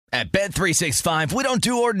At Bet365, we don't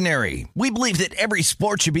do ordinary. We believe that every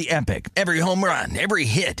sport should be epic. Every home run, every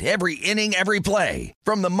hit, every inning, every play.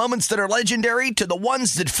 From the moments that are legendary to the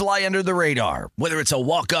ones that fly under the radar. Whether it's a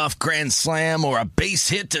walk-off grand slam or a base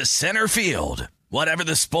hit to center field. Whatever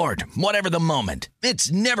the sport, whatever the moment.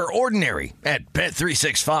 It's never ordinary at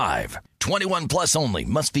Bet365. 21 plus only.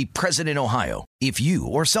 Must be present in Ohio. If you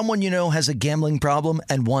or someone you know has a gambling problem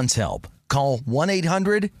and wants help, call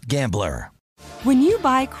 1-800-GAMBLER. When you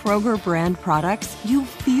buy Kroger brand products, you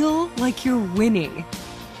feel like you're winning.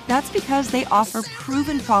 That's because they offer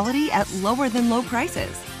proven quality at lower than low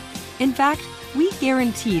prices. In fact, we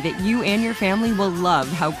guarantee that you and your family will love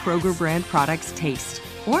how Kroger brand products taste,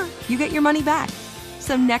 or you get your money back.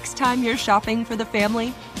 So next time you're shopping for the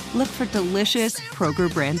family, look for delicious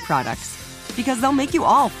Kroger brand products, because they'll make you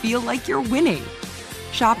all feel like you're winning.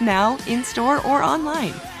 Shop now, in-store, or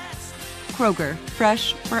online. Kroger,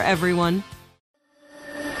 fresh for everyone.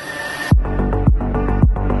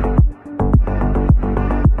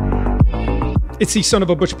 It's the Son of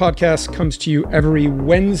a Butch podcast, comes to you every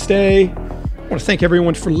Wednesday. I want to thank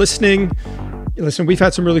everyone for listening. Listen, we've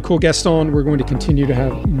had some really cool guests on. We're going to continue to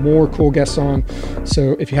have more cool guests on.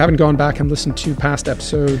 So if you haven't gone back and listened to past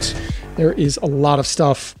episodes, there is a lot of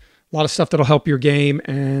stuff that'll help your game,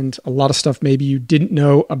 and a lot of stuff maybe you didn't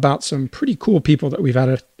know about some pretty cool people that we've had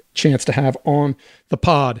a chance to have on the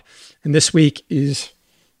pod. And this week is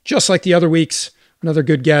just like the other weeks, another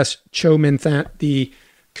good guest, Cho Minn Thant, the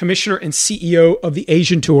commissioner and CEO of the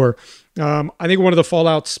Asian Tour. I think one of the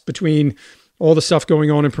fallouts between all the stuff going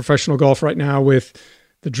on in professional golf right now with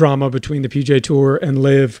the drama between the PGA Tour and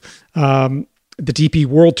LIV, the DP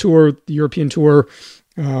World Tour, the European Tour,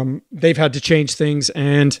 they've had to change things.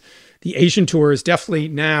 And the Asian Tour is definitely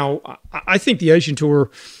now, I think the Asian Tour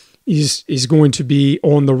is going to be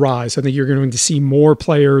on the rise. I think you're going to see more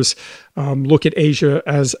players look at Asia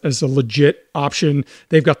as a legit option.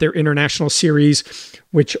 They've got their international series,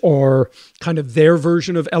 which are kind of their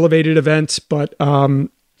version of elevated events. But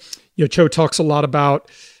Cho talks a lot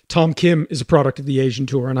about Tom Kim is a product of the Asian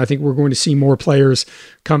Tour, and I think we're going to see more players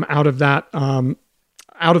come out of that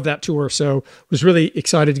tour. So was really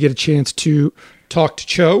excited to get a chance to talk to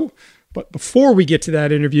Cho. But before we get to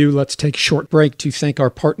that interview, let's take a short break to thank our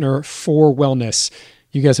partner, For Wellness.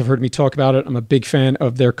 You guys have heard me talk about it. I'm a big fan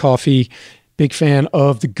of their coffee, big fan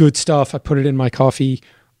of the good stuff. I put it in my coffee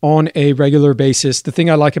on a regular basis. The thing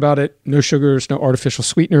I like about it, no sugars, no artificial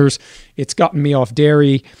sweeteners. It's gotten me off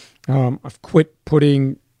dairy. I've quit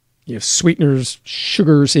putting sweeteners,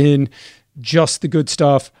 sugars in, just the good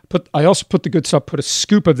stuff. I also put the good stuff, put a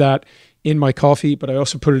scoop of that in my coffee, but I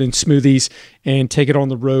also put it in smoothies and take it on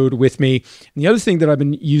the road with me. And the other thing that I've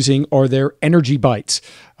been using are their energy bites.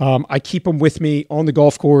 I keep them with me on the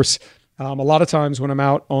golf course. A lot of times when I'm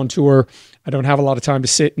out on tour, I don't have a lot of time to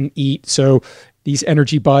sit and eat. So these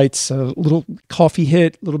energy bites, a little coffee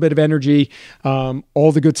hit, a little bit of energy,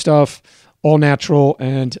 all the good stuff, all natural.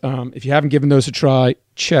 And if you haven't given those a try,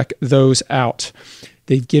 check those out.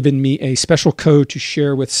 They've given me a special code to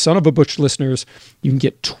share with Son of a Butch listeners. You can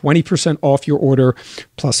get 20% off your order,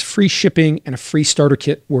 plus free shipping and a free starter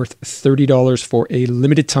kit worth $30 for a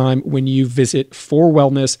limited time when you visit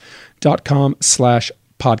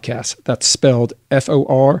forwellness.com/podcast. That's spelled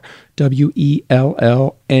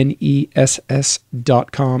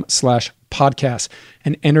FORWELLNESS.com/podcast,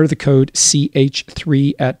 and enter the code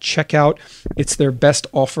CH3 at checkout. It's their best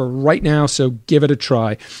offer right now, so give it a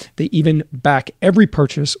try. They even back every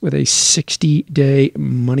purchase with a 60-day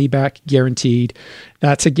money-back guaranteed.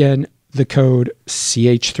 That's, again, the code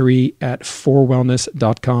CH3 at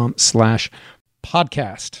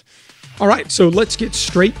forwellness.com/podcast. All right, so let's get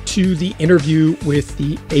straight to the interview with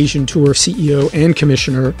the Asian Tour CEO and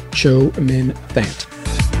Commissioner, Cho Minn Thant.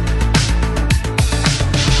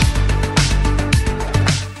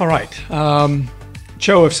 All right.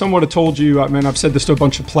 Cho, if someone had told you, I've said this to a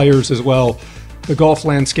bunch of players as well, the golf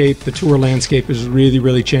landscape, the tour landscape has really,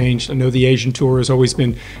 really changed. I know the Asian Tour has always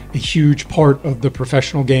been a huge part of the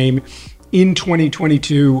professional game. In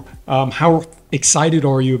 2022, how excited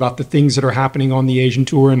are you about the things that are happening on the Asian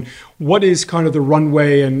Tour, and what is kind of the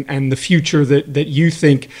runway and the future that you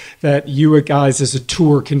think that you guys as a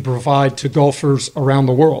tour can provide to golfers around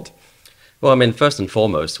the world? Well, first and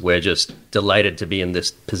foremost, we're just delighted to be in this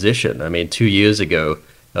position. 2 years ago,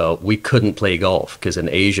 we couldn't play golf because in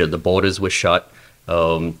Asia, the borders were shut.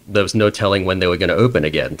 There was no telling when they were going to open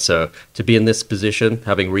again. So to be in this position,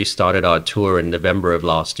 having restarted our tour in November of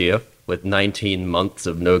last year with 19 months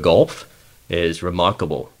of no golf is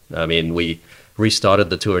remarkable. We restarted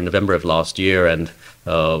the tour in November of last year, and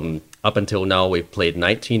up until now, we've played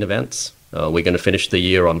 19 events. We're going to finish the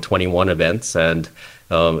year on 21 events, and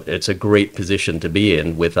it's a great position to be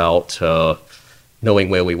in without knowing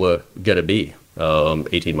where we were going to be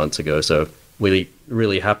 18 months ago. So really,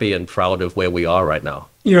 really happy and proud of where we are right now.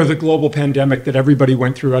 You know, the global pandemic that everybody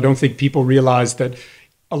went through, I don't think people realized that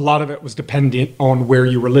a lot of it was dependent on where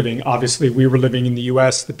you were living. Obviously, we were living in the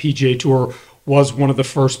US. The PGA Tour was one of the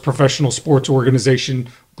first professional sports organization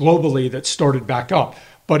globally that started back up.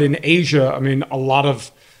 But in Asia, I mean, a lot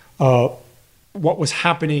of what was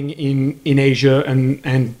happening in Asia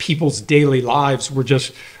and people's daily lives were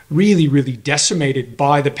just really, really decimated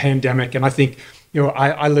by the pandemic. And I think, you know,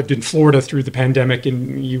 I lived in Florida through the pandemic,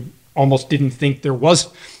 and you almost didn't think there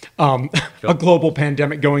was a global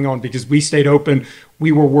pandemic going on because we stayed open,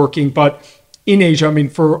 we were working. But in Asia, I mean,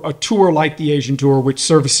 for a tour like the Asian Tour, which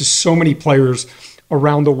services so many players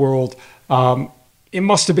around the world, it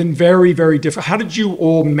must have been very, very different. How did you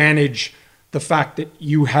all manage the fact that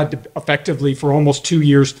you had to effectively, for almost 2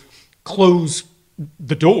 years, close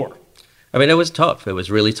the door? I mean, it was tough. It was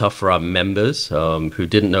really tough for our members who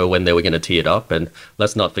didn't know when they were going to tee it up. And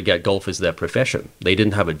let's not forget, golf is their profession. They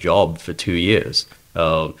didn't have a job for 2 years.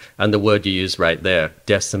 And the word you used right there,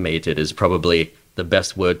 decimated, is probably the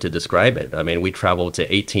best word to describe it. I mean, we traveled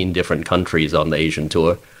to 18 different countries on the Asian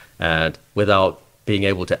Tour, and without being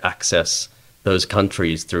able to access those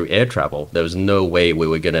countries through air travel, there was no way we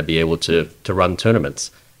were going to be able to run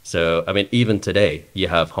tournaments. So, I mean, even today, you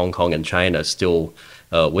have Hong Kong and China still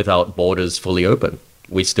without borders fully open.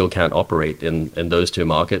 We still can't operate in those two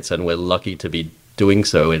markets, and we're lucky to be doing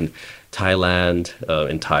so in Thailand,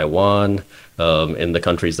 in Taiwan, in the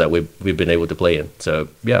countries that we've been able to play in. So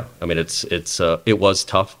yeah, I mean, it was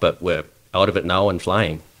tough, but we're out of it now and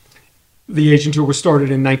flying. The Asian Tour was started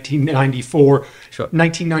in 1994. Sure.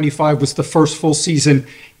 1995 was the first full season.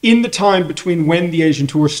 In the time between when the Asian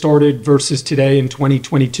Tour started versus today in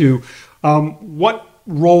 2022, what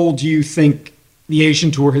role do you think the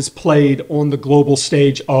Asian Tour has played on the global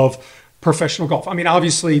stage of professional golf? I mean,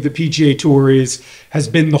 obviously the PGA Tour has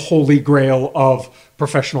been the holy grail of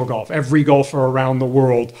professional golf. Every golfer around the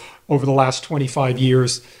world over the last 25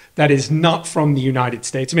 years that is not from the United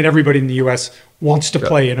States. I mean, everybody in the US wants to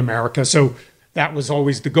play in America, so that was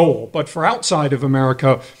always the goal. But for outside of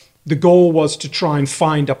America, the goal was to try and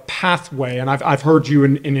find a pathway. And I've heard you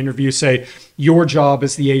in interviews say your job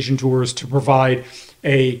as the Asian Tour is to provide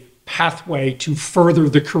a pathway to further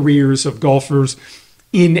the careers of golfers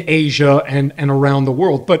in Asia and around the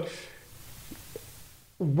world. But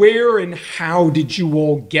where and how did you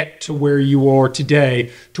all get to where you are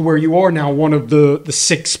today, to where you are now one of the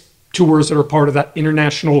 6 tours that are part of that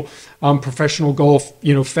international professional golf,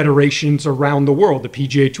 you know, federations around the world, the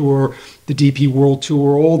PGA Tour, the DP World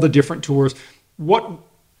Tour, all the different tours.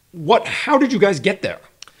 How did you guys get there?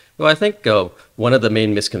 Well, I think one of the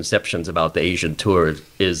main misconceptions about the Asian Tour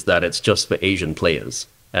is that it's just for Asian players.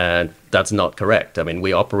 And that's not correct. I mean,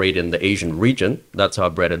 we operate in the Asian region. That's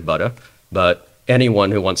our bread and butter. But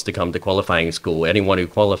anyone who wants to come to qualifying school, anyone who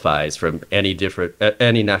qualifies from any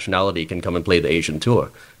nationality can come and play the Asian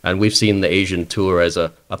Tour. And we've seen the Asian Tour as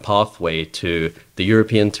a pathway to the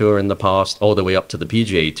European Tour in the past, all the way up to the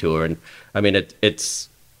PGA Tour. And I mean, it's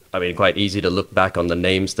quite easy to look back on the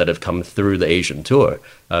names that have come through the Asian Tour.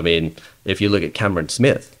 I mean, if you look at Cameron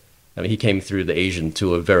Smith, I mean, he came through the Asian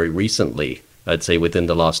Tour very recently, I'd say within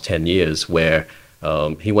the last 10 years, where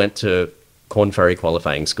he went to Korn Ferry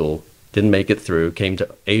qualifying school, didn't make it through, came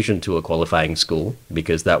to Asian Tour qualifying school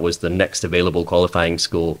because that was the next available qualifying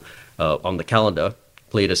school on the calendar,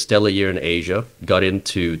 played a stellar year in Asia, got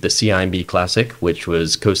into the CIMB Classic, which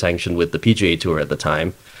was co-sanctioned with the PGA Tour at the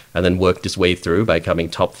time, and then worked his way through by coming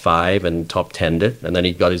top 5 and top 10'd it, and then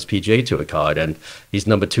he got his PGA Tour card, and he's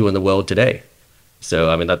number 2 in the world today. So,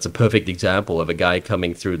 I mean, that's a perfect example of a guy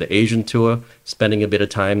coming through the Asian Tour, spending a bit of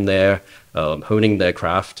time there, honing their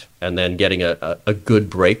craft, and then getting a good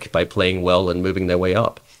break by playing well and moving their way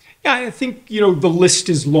up. Yeah, I think, you know, the list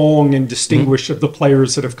is long and distinguished of the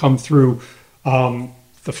players that have come through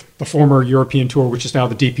the former European Tour, which is now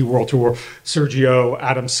the DP World Tour. Sergio,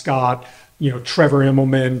 Adam Scott, you know, Trevor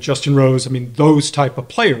Immelman, Justin Rose, I mean, those type of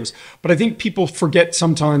players. But I think people forget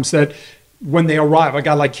sometimes that when they arrive, a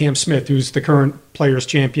guy like Cam Smith, who's the current Players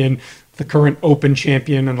Champion, the current Open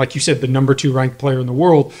Champion, and like you said, the number 2 ranked player in the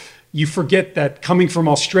world, you forget that coming from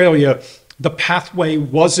Australia, the pathway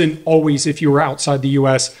wasn't always if you were outside the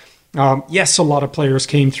US. Yes, a lot of players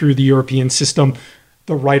came through the European system.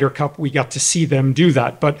 The Ryder Cup, we got to see them do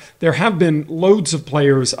that. But there have been loads of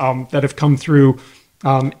players that have come through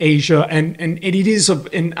Asia. And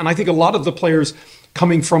I think a lot of the players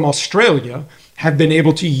coming from Australia have been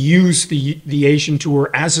able to use the Asian Tour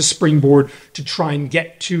as a springboard to try and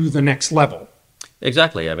get to the next level.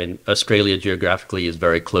 Exactly. I mean, Australia geographically is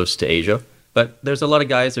very close to Asia, but there's a lot of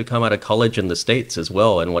guys who come out of college in the States as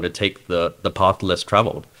well and want to take the path less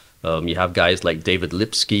traveled. You have guys like David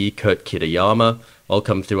Lipsky, Kurt Kitayama, all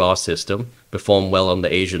come through our system, perform well on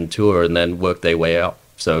the Asian tour, and then work their way up.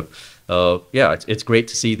 So, yeah, it's great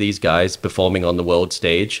to see these guys performing on the world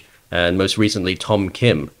stage. And most recently, Tom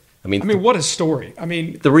Kim. I mean, what a story.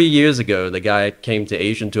 3 years ago, the guy came to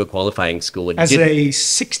Asian Tour qualifying school. As a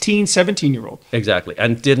 16, 17-year-old. Exactly.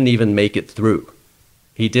 And didn't even make it through.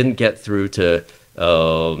 He didn't get through to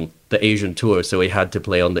the Asian Tour, so he had to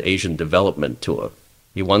play on the Asian Development Tour.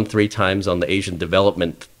 He won 3 times on the Asian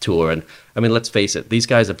Development Tour. And I mean, let's face it, these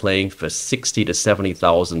guys are playing for $60,000 to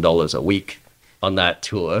 $70,000 a week on that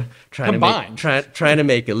tour, trying to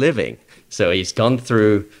make a living. So he's gone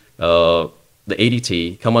through the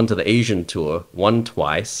ADT, come onto the Asian Tour, won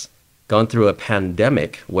twice, gone through a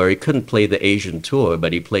pandemic where he couldn't play the Asian Tour,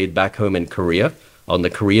 but he played back home in Korea on the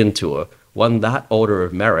Korean Tour, won that Order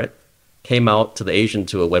of Merit, came out to the Asian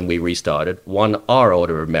Tour when we restarted, won our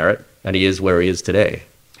Order of Merit, and he is where he is today.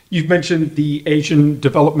 You've mentioned the Asian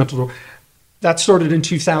Developmental Tour. That started in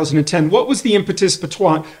 2010. What was the impetus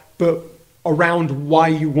around why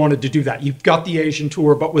you wanted to do that? You've got the Asian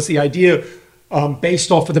Tour, but was the idea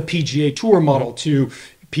based off of the PGA Tour model to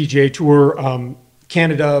PGA Tour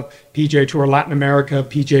Canada, PGA Tour Latin America,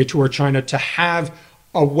 PGA Tour China, to have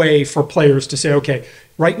a way for players to say, okay,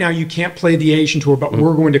 right now you can't play the Asian Tour, but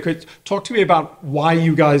we're going to talk to me about why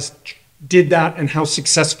you guys did that and how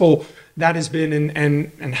successful that has been,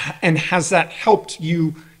 and has that helped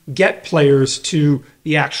you get players to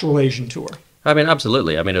the actual Asian Tour? I mean,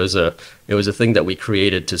 absolutely. I mean, it was a thing that we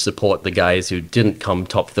created to support the guys who didn't come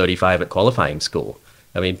top 35 at qualifying school.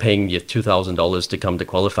 I mean, paying you $2,000 to come to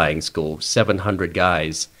qualifying school, 700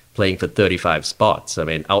 guys playing for 35 spots. I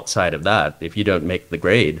mean, outside of that, if you don't make the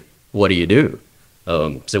grade, what do you do?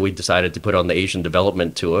 So we decided to put on the Asian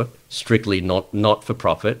Development Tour, strictly not for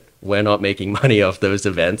profit. We're not making money off those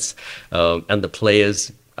events. And the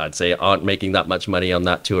players, I'd say, aren't making that much money on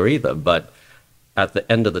that tour either. But at the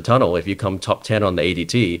end of the tunnel, if you come top 10 on the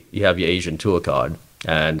ADT, you have your Asian Tour card.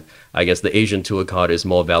 And I guess the Asian Tour card is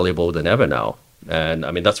more valuable than ever now. And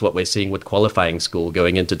I mean, that's what we're seeing with qualifying school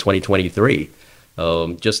going into 2023.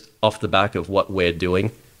 Just off the back of what we're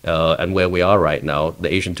doing and where we are right now,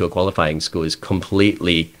 the Asian Tour qualifying school is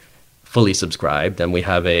completely fully subscribed. And we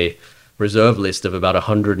have a reserve list of about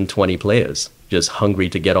 120 players just hungry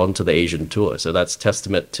to get onto the Asian Tour. So that's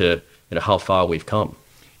testament to how far we've come.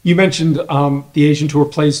 You mentioned the Asian Tour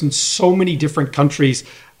plays in so many different countries.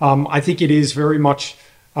 I think it is very much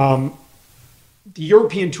the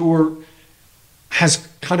European Tour has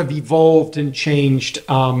kind of evolved and changed.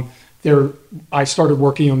 I started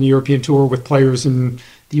working on the European Tour with players in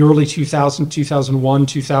the early 2000s, 2001,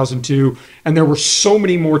 2002, and there were so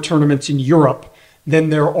many more tournaments in Europe than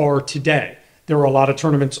there are today. There are a lot of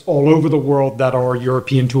tournaments all over the world that are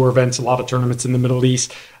European Tour events, a lot of tournaments in the Middle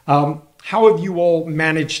East. How have you all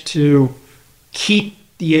managed to keep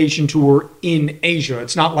the Asian Tour in Asia?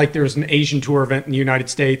 It's not like there's an Asian Tour event in the United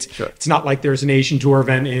States. Sure. It's not like there's an Asian Tour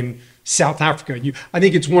event in South Africa. I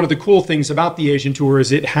think it's one of the cool things about the Asian Tour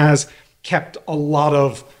is it has kept a lot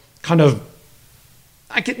of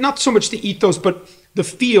not so much the ethos, but the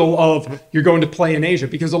feel of you're going to play in Asia.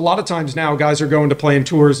 Because a lot of times now guys are going to play in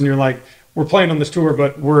tours and you're like, we're playing on this tour,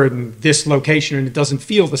 but we're in this location and it doesn't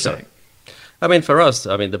feel the same. I mean, for us,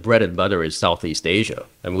 the bread and butter is Southeast Asia.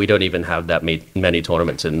 And we don't even have that many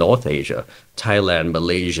tournaments in North Asia. Thailand,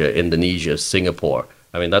 Malaysia, Indonesia, Singapore.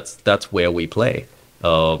 I mean, that's where we play.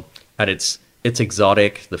 And it's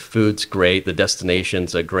exotic. The food's great. The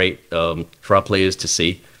destinations are great for our players to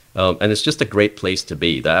see. And it's just a great place to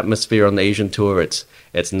be. The atmosphere on the Asian Tour, it's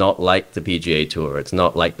not like the PGA Tour. It's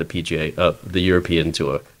not like the European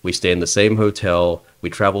Tour. We stay in the same hotel. We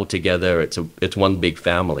travel together. It's one big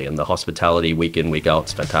family, and the hospitality week in, week out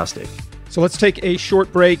is fantastic. So let's take a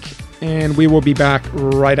short break, and we will be back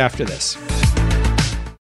right after this.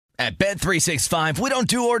 At Bet365, we don't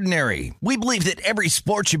do ordinary. We believe that every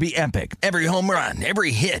sport should be epic. Every home run,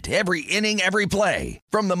 every hit, every inning, every play.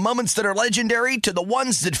 From the moments that are legendary to the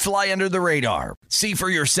ones that fly under the radar. See for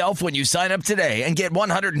yourself when you sign up today and get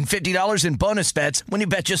 $150 in bonus bets when you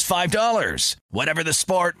bet just $5. Whatever the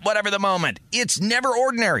sport, whatever the moment, it's never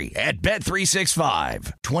ordinary at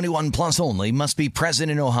Bet365. 21 plus only. Must be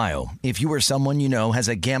present in Ohio. If you or someone you know has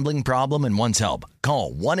a gambling problem and wants help,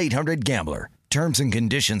 call 1-800-GAMBLER. Terms and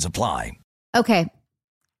conditions apply. Okay.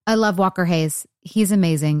 I love Walker Hayes. He's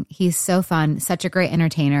amazing. He's so fun, such a great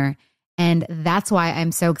entertainer. And that's why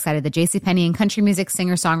I'm so excited that JCPenney and country music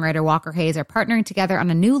singer-songwriter Walker Hayes are partnering together on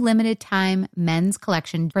a new limited time men's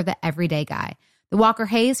collection for the everyday guy. The Walker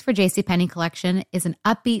Hayes for JCPenney collection is an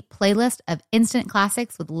upbeat playlist of instant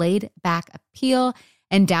classics with laid-back appeal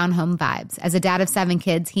and down-home vibes. As a dad of 7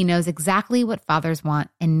 kids, he knows exactly what fathers want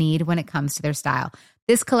and need when it comes to their style.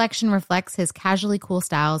 This collection reflects his casually cool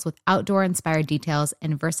styles with outdoor-inspired details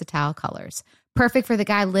and versatile colors. Perfect for the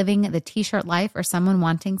guy living the t-shirt life or someone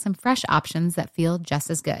wanting some fresh options that feel just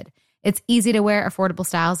as good. It's easy to wear, affordable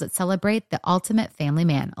styles that celebrate the ultimate family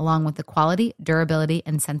man, along with the quality, durability,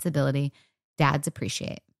 and sensibility dads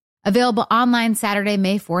appreciate. Available online Saturday,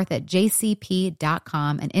 May 4th at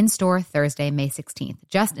jcp.com and in-store Thursday, May 16th,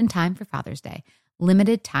 just in time for Father's Day.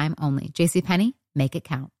 Limited time only. JCPenney, make it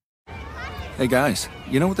count. Hey guys,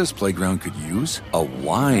 you know what this playground could use? A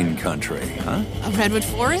wine country, huh? A redwood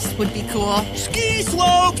forest would be cool. Ski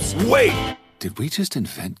slopes! Wait! Did we just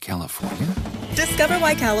invent California? Discover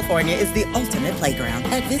why California is the ultimate playground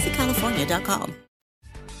at visitcalifornia.com.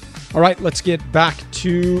 All right, let's get back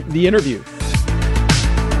to the interview.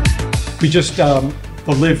 We just, the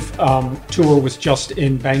Live tour was just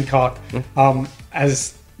in Bangkok.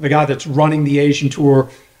 As the guy that's running the Asian tour,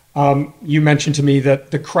 you mentioned to me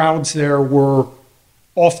that the crowds there were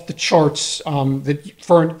off the charts that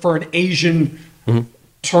for an Asian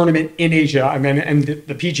tournament in Asia. I mean, and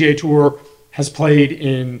the PGA Tour has played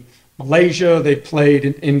in Malaysia, they played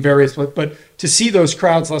in various places, but to see those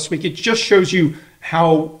crowds last week, it just shows you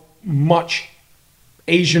how much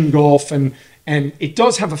Asian golf and it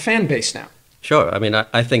does have a fan base now. Sure. I mean,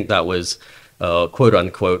 I think that was quote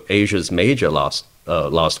unquote Asia's major last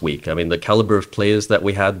week. I mean, the caliber of players that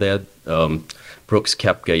we had there, Brooks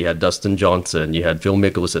Koepka, you had Dustin Johnson, you had Phil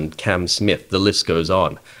Mickelson, Cam Smith, the list goes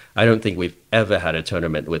on. I don't think we've ever had a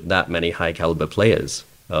tournament with that many high caliber players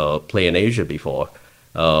play in Asia before.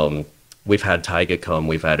 We've had Tiger come,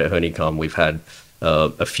 we've had Ernie come, we've had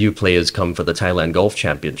a few players come for the Thailand Golf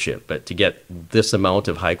Championship, but to get this amount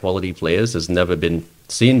of high quality players has never been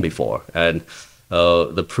seen before. And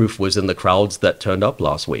the proof was in the crowds that turned up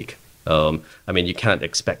last week. I mean, you can't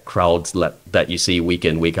expect crowds that you see week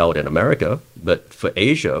in, week out in America, but for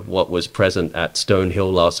Asia, what was present at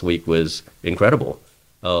Stonehill last week was incredible.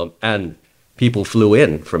 And people flew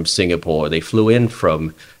in from Singapore, they flew in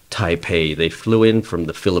from Taipei, they flew in from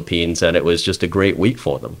the Philippines, and it was just a great week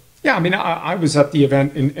for them. Yeah, I mean, I was at the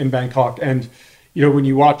event in Bangkok, and, you know, when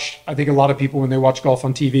you watch, I think a lot of people, when they watch golf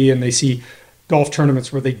on TV and they see golf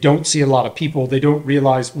tournaments where they don't see a lot of people, they don't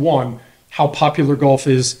realize, one, how popular golf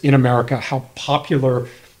is in America, how popular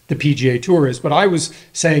the PGA Tour is. But I was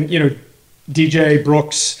saying, you know, DJ,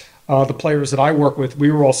 Brooks, the players that I work with,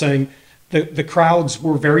 we were all saying the crowds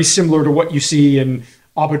were very similar to what you see in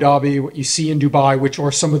Abu Dhabi, what you see in Dubai, which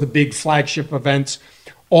are some of the big flagship events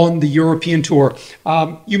on the European Tour.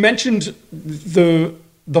 You mentioned the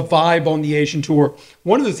vibe on the Asian Tour.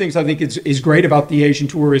 One of the things I think is great about the Asian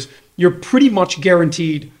Tour is you're pretty much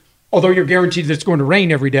guaranteed, although you're guaranteed that it's going to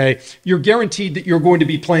rain every day, you're guaranteed that you're going to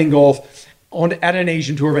be playing golf at an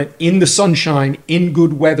Asian Tour event in the sunshine, in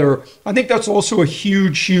good weather. I think that's also a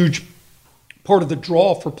huge part of the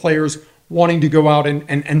draw for players wanting to go out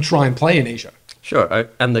and try and play in Asia. Sure,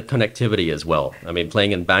 and the connectivity as well. I mean,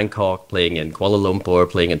 playing in Bangkok, playing in Kuala Lumpur,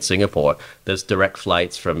 playing in Singapore, there's direct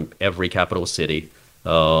flights from every capital city.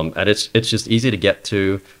 And it's just easy to get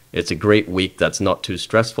to. It's a great week that's not too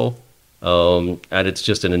stressful. And it's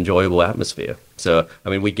just an enjoyable atmosphere. So, I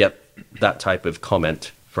mean, we get that type of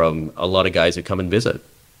comment from a lot of guys who come and visit.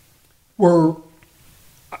 In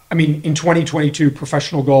 2022,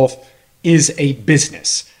 professional golf is a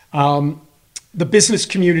business. The business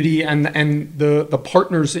community and the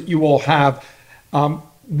partners that you all have,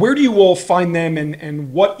 where do you all find them,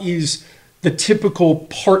 and what is the typical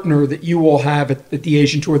partner that you all have at the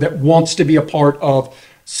Asian Tour that wants to be a part of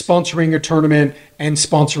sponsoring a tournament and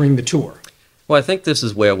sponsoring the tour? Well, I think this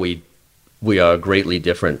is where we are greatly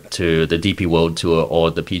different to the DP World Tour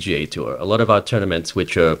or the PGA Tour. A lot of our tournaments,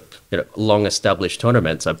 which are long-established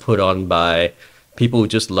tournaments, are put on by people who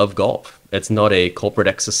just love golf. It's not a corporate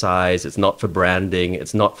exercise. It's not for branding.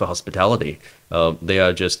 It's not for hospitality. They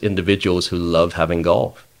are just individuals who love having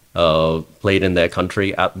golf, played in their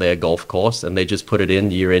country at their golf course, and they just put it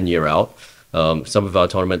in, year out. Some of our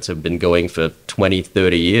tournaments have been going for 20,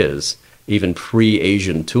 30 years, even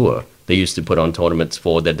pre-Asian Tour. They used to put on tournaments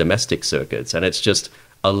for their domestic circuits, and it's just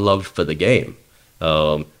a love for the game.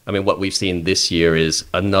 What we've seen this year is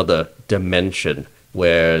another dimension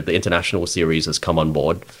where the international series has come on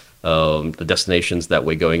board. The destinations that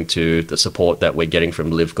we're going to, the support that we're getting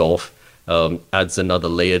from Live Golf adds another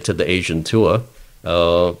layer to the Asian Tour.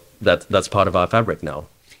 That's part of our fabric now.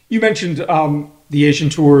 You mentioned the Asian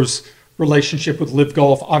Tour's relationship with Live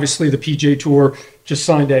Golf. Obviously, the PGA Tour just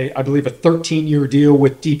signed I believe, a 13-year deal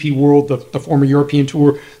with DP World, the former European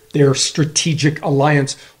Tour, their strategic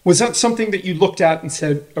alliance. Was that something that you looked at and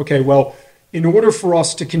said, okay, well, in order for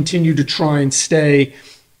us to continue to try and stay,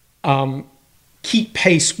 keep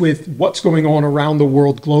pace with what's going on around the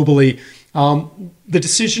world globally, the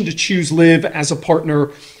decision to choose Live as a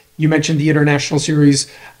partner, you mentioned the International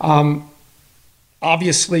Series.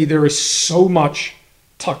 Obviously, there is so much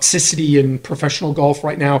toxicity in professional golf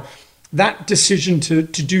right now. That decision to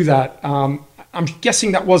do that, I'm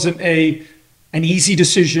guessing that wasn't an easy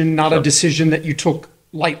decision, not a decision that you took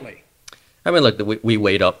lightly. I mean, look, we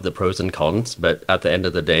weighed up the pros and cons, but at the end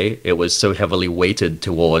of the day, it was so heavily weighted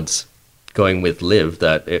towards going with Live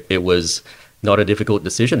that it was not a difficult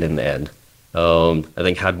decision in the end. I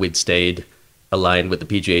think had we'd stayed aligned with the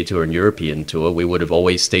PGA Tour and European Tour, we would have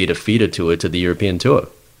always stayed a feeder tour to the European Tour.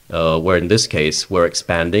 Where in this case, we're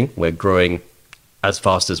expanding, we're growing as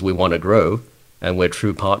fast as we want to grow, and we're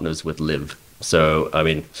true partners with Live. So, I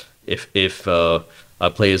mean, if our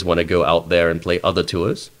players want to go out there and play other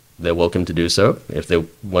tours, they're welcome to do so. If they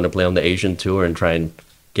want to play on the Asian Tour and try and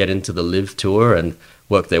get into the Live Tour and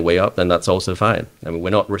work their way up, then that's also fine. I mean,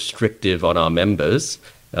 we're not restrictive on our members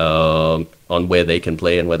on where they can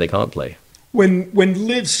play and where they can't play. When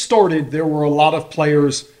Live started, there were a lot of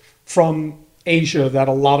players from Asia that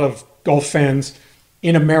a lot of golf fans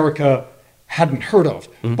in America hadn't heard of.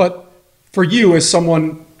 Mm-hmm. But for you, as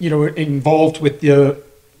someone involved with the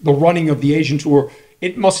running of the Asian Tour,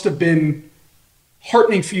 it must have been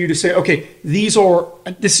heartening for you to say, okay, this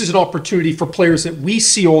is an opportunity for players that we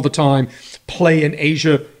see all the time play in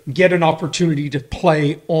Asia, get an opportunity to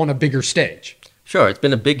play on a bigger stage. Sure, it's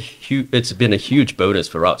been a huge bonus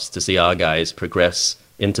for us to see our guys progress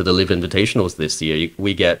into the Live Invitationals this year.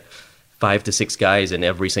 We get 5 to 6 guys in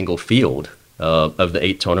every single field of the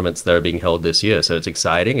 8 tournaments that are being held this year. So it's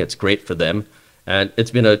exciting, it's great for them, and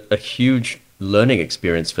it's been a huge learning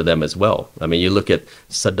experience for them as well. I mean, you look at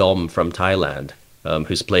Sadom from Thailand,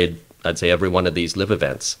 who's played, I'd say, every one of these Live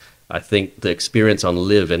events. I think the experience on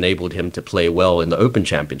Live enabled him to play well in the Open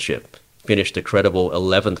Championship. Finished a credible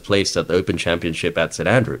 11th place at the Open Championship at St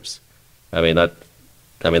Andrews. I mean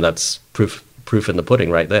that's proof in the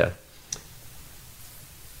pudding right there.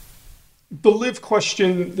 The Live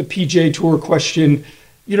question, the PGA Tour question,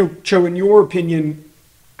 Cho, in your opinion,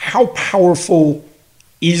 how powerful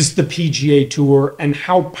is the PGA Tour and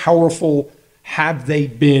how powerful have they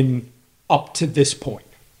been up to this point?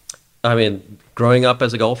 I mean, growing up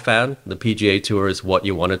as a golf fan, the PGA Tour is what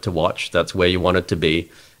you wanted to watch. That's where you wanted to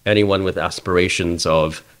be. Anyone with aspirations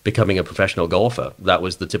of becoming a professional golfer, that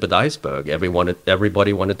was the tip of the iceberg.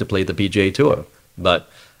 Everybody wanted to play the PGA Tour. But,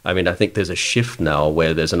 I mean, I think there's a shift now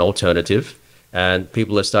where there's an alternative, and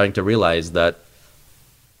people are starting to realize that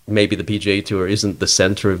maybe the PGA Tour isn't the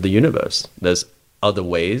center of the universe. There's other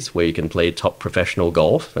ways where you can play top professional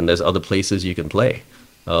golf, and there's other places you can play.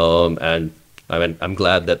 And I mean, I'm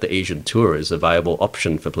glad that the Asian Tour is a viable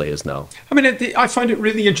option for players now. I mean, I find it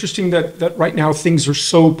really interesting that right now things are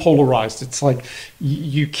so polarized. It's like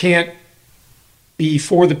you can't be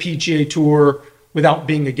for the PGA Tour without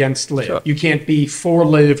being against Live. Sure. You can't be for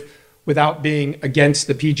Live without being against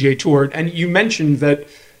the PGA Tour. And you mentioned that,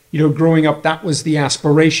 growing up, that was the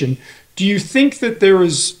aspiration. Do you think that there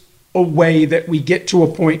is a way that we get to a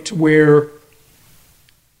point to where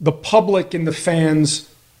the public and the fans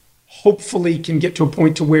hopefully can get to a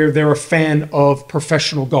point to where they're a fan of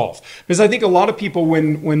professional golf? Because I think a lot of people,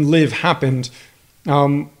 when Live happened,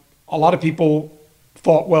 a lot of people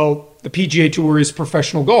thought, well, the PGA Tour is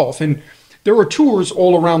professional golf. And there are tours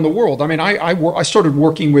all around the world. I mean, I started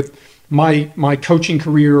working with my coaching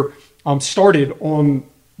career, started on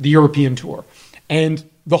the European Tour. And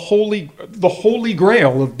the holy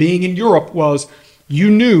grail of being in Europe was you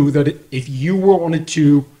knew that if you wanted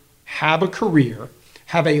to have a career,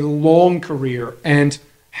 have a long career, and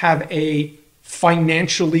have a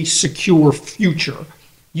financially secure future,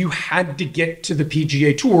 you had to get to the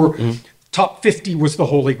PGA Tour. Mm-hmm. Top 50 was the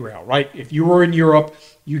holy grail, right? If you were in Europe,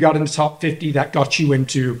 you got into top 50, that got you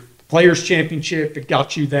into the Players' Championship, it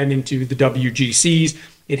got you then into the WGCs,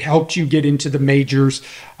 it helped you get into the majors.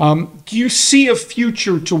 Do you see a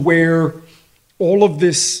future to where all of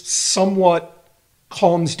this somewhat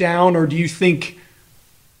calms down, or do you think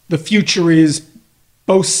the future is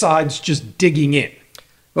both sides just digging in?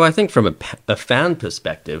 Well, I think from a fan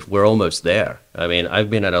perspective, we're almost there. I mean, I've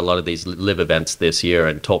been at a lot of these Live events this year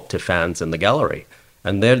and talked to fans in the gallery,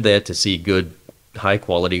 and they're there to see good,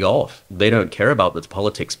 high-quality golf. They don't care about the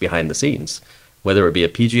politics behind the scenes, whether it be a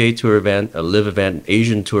PGA Tour event, a Live event,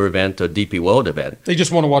 Asian Tour event, or DP World event. They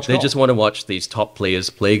just want to watch golf. They just want to watch these top players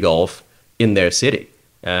play golf in their city.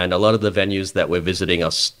 And a lot of the venues that we're visiting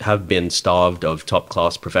have been starved of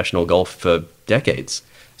top-class professional golf for decades.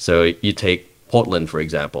 So you take Portland, for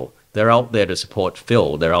example. They're out there to support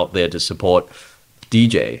Phil. They're out there to support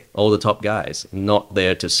DJ, all the top guys, not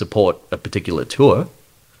there to support a particular tour.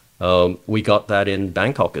 We got that in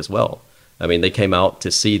Bangkok as well. I mean, they came out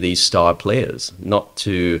to see these star players, not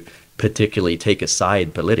to particularly take a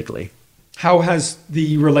side politically. How has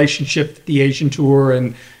the relationship that the Asian Tour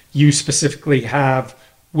and you specifically have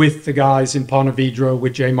with the guys in Ponte Vedra,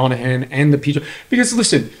 with Jay Monahan and the PGA? Because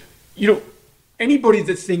listen, anybody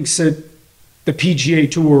that thinks that the PGA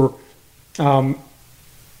Tour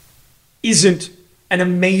isn't an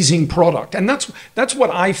amazing product, and that's what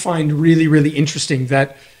I find really, really interesting,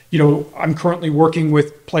 that I'm currently working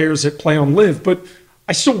with players that play on LIV, but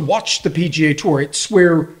I still watch the PGA Tour. It's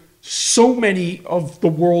where so many of the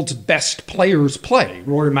world's best players play.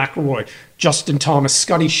 Rory McIlroy, Justin Thomas,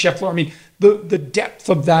 Scotty Scheffler. I mean, the depth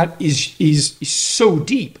of that is so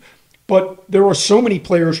deep. But there are so many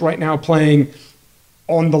players right now playing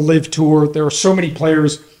on the LIV Tour. There are so many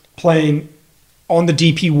players playing on the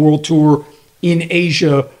DP World Tour in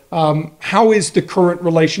Asia. How is the current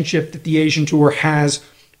relationship that the Asian Tour has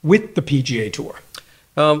with the PGA Tour?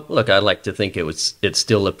 Look, I like to think it's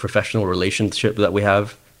still a professional relationship that we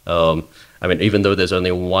have. I mean, even though there's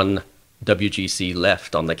only one WGC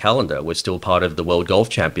left on the calendar, we're still part of the World Golf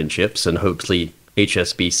Championships, and hopefully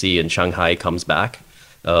HSBC in Shanghai comes back.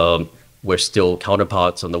 We're still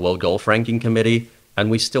counterparts on the World Golf Ranking Committee, and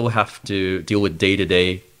we still have to deal with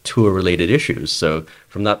day-to-day tour-related issues. So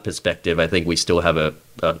from that perspective, I think we still have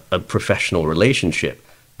a professional relationship.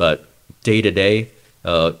 But day-to-day,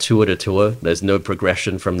 tour to tour, there's no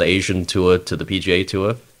progression from the Asian Tour to the PGA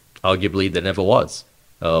Tour. Arguably, there never was.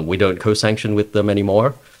 We don't co-sanction with them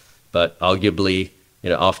anymore, but arguably,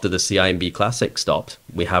 after the CIMB Classic stopped,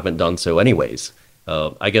 we haven't done so anyways.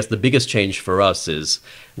 I guess the biggest change for us is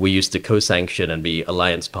we used to co-sanction and be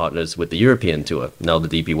alliance partners with the European Tour, now the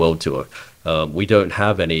DP World Tour. We don't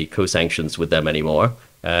have any co-sanctions with them anymore,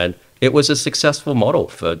 and it was a successful model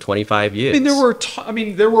for 25 years. I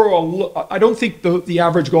don't think the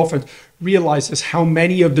average golfer realizes how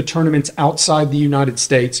many of the tournaments outside the United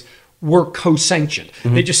States were co-sanctioned.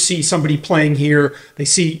 Mm-hmm. They just see somebody playing here. They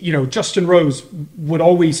see, Justin Rose would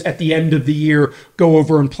always at the end of the year go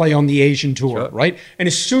over and play on the Asian Tour, sure. Right? And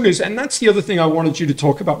and that's the other thing I wanted you to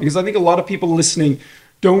talk about, because I think a lot of people listening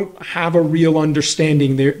don't have a real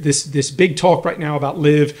understanding. This big talk right now about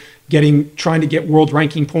LIV trying to get world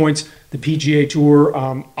ranking points. The PGA Tour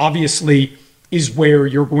obviously is where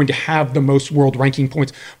you're going to have the most world ranking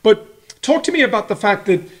points. But talk to me about the fact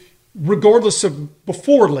that regardless of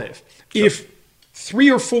before LIV, sure. If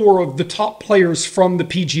 3 or 4 of the top players from the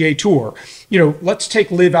PGA Tour, let's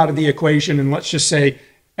take LIV out of the equation and let's just say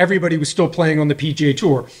everybody was still playing on the PGA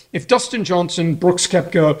Tour. If Dustin Johnson, Brooks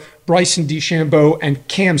Koepka, Bryson DeChambeau, and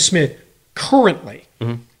Cam Smith currently,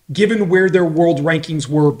 mm-hmm. given where their world rankings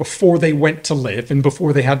were before they went to LIV and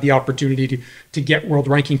before they had the opportunity to get world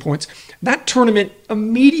ranking points, that tournament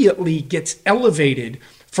immediately gets elevated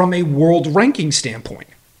from a world ranking standpoint.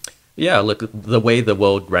 Yeah, look, the way the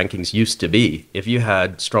world rankings used to be, if you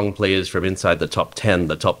had strong players from inside the top 10,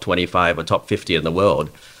 the top 25, or top 50 in the world,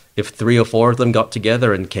 if 3 or 4 of them got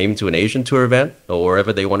together and came to an Asian Tour event or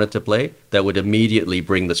wherever they wanted to play, that would immediately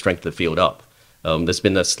bring the strength of field up. There's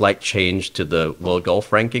been a slight change to the World Golf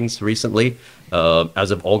Rankings recently, as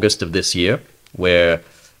of August of this year, where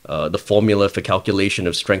the formula for calculation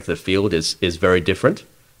of strength of field is very different.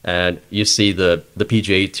 And you see the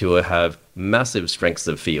PGA Tour have massive strengths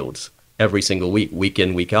of fields every single week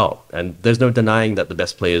in, week out. And there's no denying that the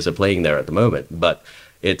best players are playing there at the moment. But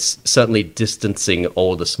it's certainly distancing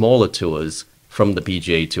all the smaller tours from the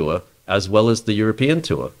PGA Tour, as well as the European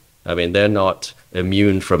Tour. I mean, they're not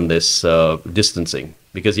immune from this distancing,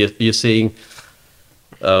 because you're seeing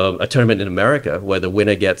a tournament in America where the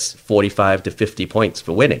winner gets 45 to 50 points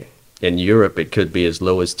for winning. In Europe, it could be as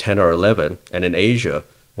low as 10 or 11. And in Asia,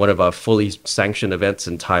 one of our fully sanctioned events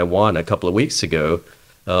in Taiwan a couple of weeks ago,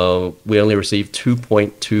 we only received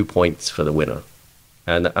 2.2 points for the winner.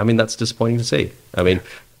 And I mean, that's disappointing to see. I mean,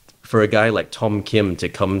 for a guy like Tom Kim to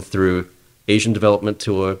come through Asian Development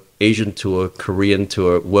Tour, Asian Tour, Korean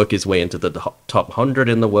Tour, work his way into the top 100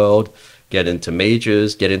 in the world, get into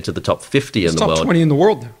majors, get into the top 50 in the world. Top 20 in the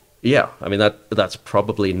world now. Yeah, I mean, that's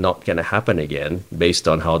probably not going to happen again based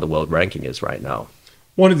on how the world ranking is right now.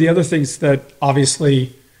 One of the other things that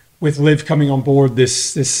obviously with LIV coming on board,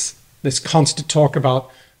 this constant talk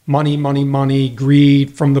about money,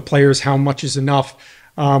 greed from the players, how much is enough.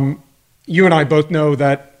 You and I both know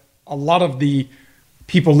that a lot of the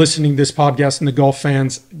people listening to this podcast and the golf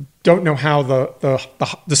fans don't know how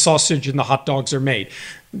the sausage and the hot dogs are made.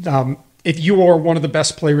 If you are one of the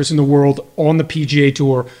best players in the world on the PGA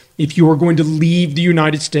Tour, if you are going to leave the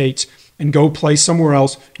United States and go play somewhere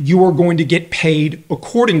else, you are going to get paid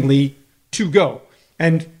accordingly to go.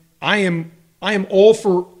 And I am all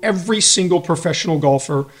for every single professional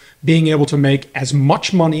golfer being able to make as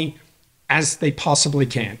much money as they possibly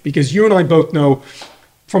can. Because you and I both know,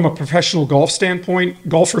 from a professional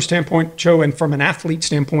golfer standpoint, Cho, and from an athlete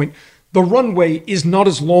standpoint, the runway is not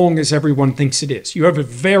as long as everyone thinks it is. You have a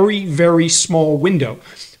very, very small window.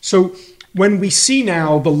 So when we see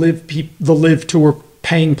now the Live Tour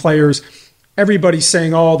paying players, everybody's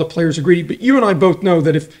saying, oh, the players are greedy. But you and I both know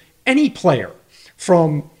that if any player,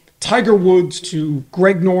 from Tiger Woods to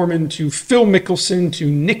Greg Norman to Phil Mickelson to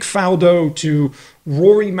Nick Faldo to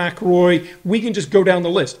Rory McIlroy, we can just go down the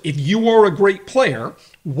list. If you are a great player,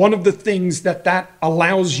 one of the things that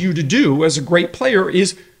allows you to do as a great player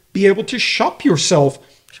is be able to shop yourself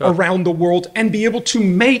around the world and be able to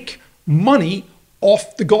make money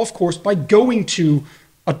off the golf course by going to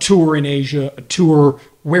a tour in Asia, a tour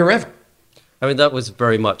wherever. I mean, that was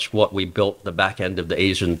very much what we built the back end of the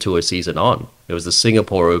Asian Tour season on. It was the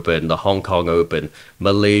Singapore Open, the Hong Kong Open,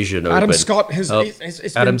 Malaysian Open. Adam Scott has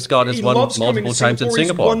won multiple times in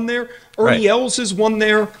Singapore. He's won there. Ernie Els has won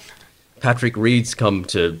there. Patrick Reed's come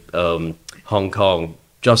to Hong Kong.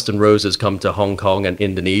 Justin Rose has come to Hong Kong and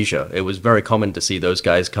Indonesia. It was very common to see those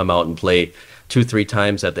guys come out and play 2-3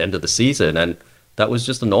 times at the end of the season, and that was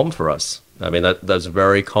just the norm for us. I mean, that's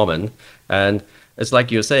very common, and it's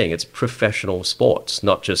like you're saying, it's professional sports,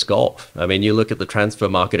 not just golf. I mean, you look at the transfer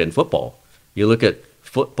market in football. You look at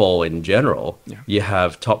football in general. Yeah. You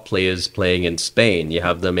have top players playing in Spain. You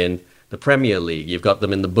have them in the Premier League. You've got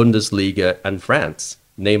them in the Bundesliga and France.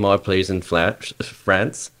 Neymar plays in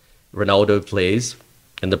France. Ronaldo plays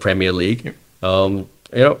in the Premier League.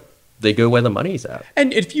 Yeah. They go where the money's at.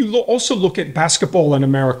 And if you also look at basketball in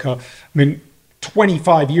America, I mean,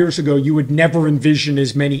 25 years ago, you would never envision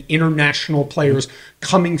as many international players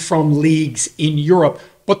coming from leagues in Europe.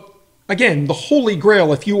 But again, the holy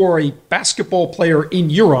grail, if you are a basketball player in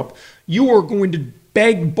Europe, you are going to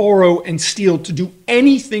beg, borrow, and steal to do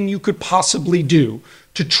anything you could possibly do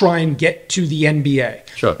to try and get to the NBA.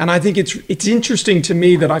 Sure. And I think it's interesting to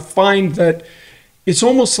me that I find that it's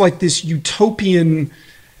almost like this utopian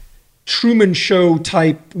Truman Show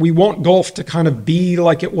type, we want golf to kind of be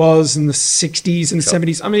like it was in the 60s and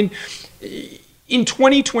 70s. I mean, in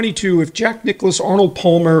 2022, if Jack Nicklaus, Arnold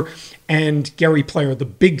Palmer, and Gary Player, the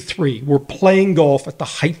big three, were playing golf at the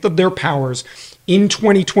height of their powers in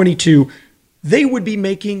 2022, they would be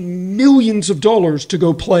making millions of dollars to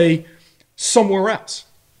go play somewhere else.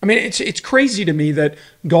 I mean, it's crazy to me that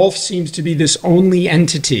golf seems to be this only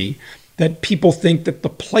entity that people think that the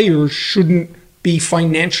players shouldn't be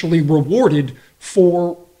financially rewarded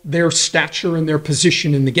for their stature and their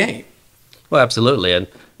position in the game. Well, absolutely. And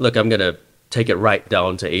look, I'm going to take it right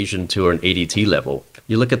down to Asian Tour and ADT level.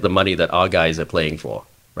 You look at the money that our guys are playing for,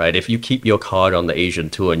 right? If you keep your card on the Asian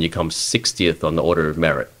Tour and you come 60th on the order of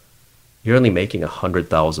merit, you're only making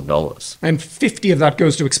 $100,000. And 50 of that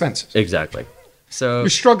goes to expenses. Exactly. So you're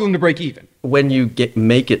struggling to break even. When you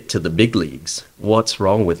make it to the big leagues, what's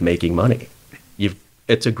wrong with making money?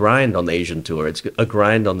 It's a grind on the Asian Tour. It's a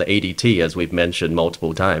grind on the ADT, as we've mentioned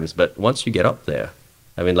multiple times. But once you get up there,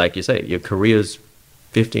 I mean, like you say, your career's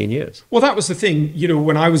 15 years. Well, that was the thing.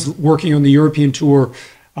 When I was working on the European Tour,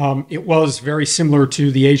 it was very similar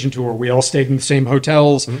to the Asian Tour. We all stayed in the same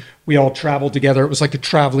hotels. Mm-hmm. We all traveled together. It was like a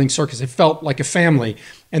traveling circus. It felt like a family.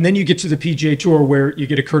 And then you get to the PGA Tour where you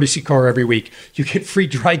get a courtesy car every week. You get free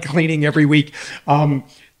dry cleaning every week.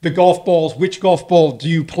 The golf balls, which golf ball do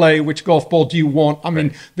you play? Which golf ball do you want? I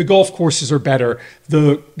mean, the golf courses are better.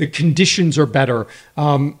 The conditions are better.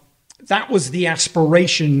 That was the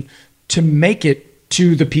aspiration to make it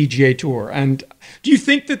to the PGA Tour. And do you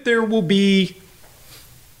think that there will be...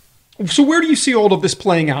 So where do you see all of this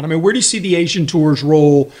playing out? I mean, where do you see the Asian Tour's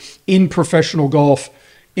role in professional golf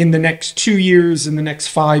in the next 2 years, in the next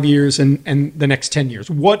 5 years, and the next 10 years?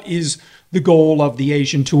 What is the goal of the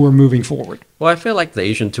Asian Tour moving forward? Well, I feel like the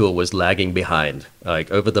Asian Tour was lagging behind. Like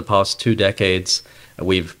over the past 2 decades,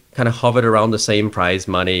 we've kind of hovered around the same prize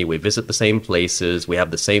money. We visit the same places. We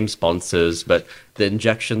have the same sponsors. But the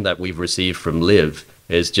injection that we've received from Live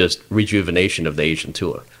is just rejuvenation of the Asian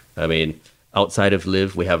Tour. I mean, outside of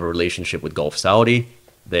Live, we have a relationship with Golf Saudi.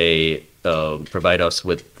 They provide us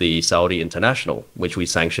with the Saudi International, which we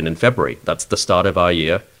sanctioned in February. That's the start of our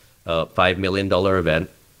year, $5 million event.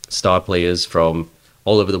 Star players from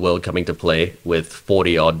all over the world coming to play with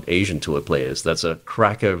 40-odd Asian Tour players. That's a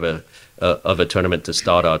cracker of a tournament to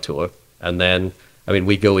start our tour. And then, I mean,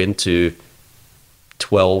 we go into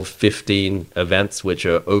 12, 15 events which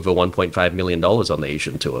are over $1.5 million on the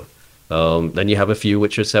Asian Tour. Then you have a few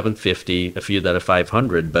which are 750, a few that are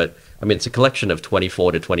 500. But, I mean, it's a collection of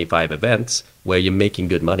 24 to 25 events where you're making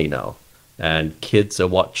good money now. And kids are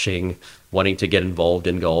watching, wanting to get involved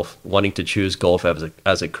in golf, wanting to choose golf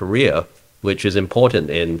as a career, which is important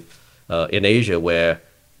in Asia, where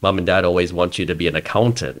mom and dad always want you to be an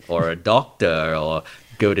accountant or a doctor or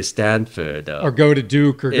go to Stanford. Or go to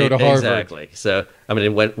Duke or go to Harvard. Exactly. So, I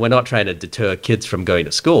mean, we're not trying to deter kids from going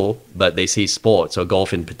to school, but they see sports or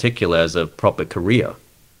golf in particular as a proper career,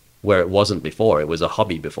 where it wasn't before. It was a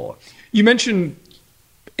hobby before. You mentioned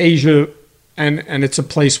Asia, and it's a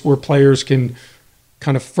place where players can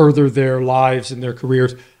kind of further their lives and their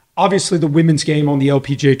careers. Obviously, the women's game on the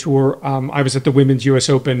LPGA Tour, I was at the Women's US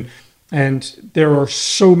Open, and there are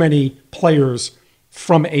so many players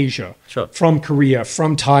from Asia, sure, from Korea,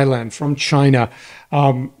 from Thailand, from China.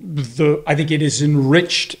 I think it has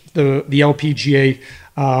enriched the LPGA.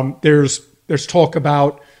 There's talk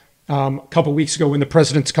about a couple of weeks ago when the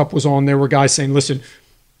President's Cup was on, there were guys saying, listen,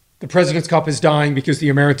 the President's Cup is dying because the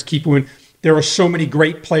Americans keep winning. There are so many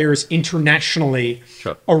great players internationally,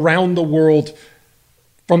 sure, around the world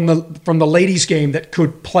from the ladies' game that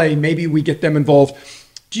could play. Maybe we get them involved.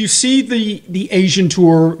 Do you see the Asian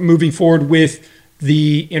Tour moving forward with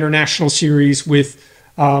the international series, with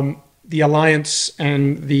the alliance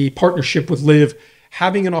and the partnership with LIV,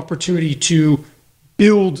 having an opportunity to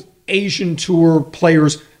build Asian Tour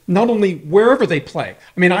players, not only wherever they play?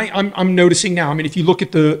 I mean, I'm noticing now, I mean, if you look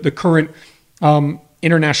at the current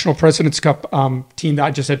International President's Cup team that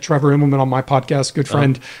I just had Trevor Immelman on my podcast, good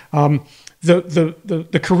friend,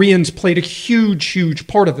 the Koreans played a huge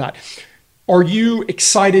part of that. Are you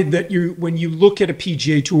excited that when you look at a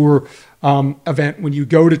PGA Tour event, when you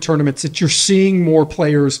go to tournaments, that you're seeing more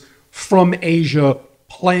players from Asia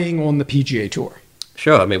playing on the PGA Tour?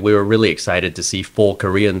 Sure. I mean, we were really excited to see 4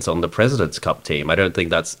 Koreans on the President's Cup team. I don't think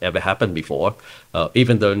that's ever happened before.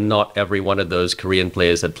 Even though not every one of those Korean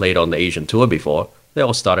players had played on the Asian Tour before, they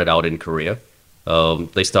all started out in Korea.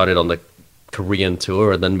 They started on the Korean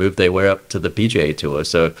Tour and then moved their way up to the PGA Tour.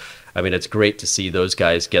 So, I mean, it's great to see those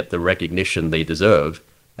guys get the recognition they deserve.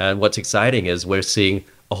 And what's exciting is we're seeing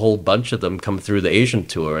a whole bunch of them come through the Asian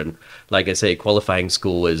Tour. And like I say, qualifying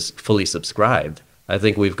school is fully subscribed. I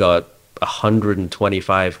think we've got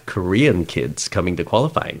 125 Korean kids coming to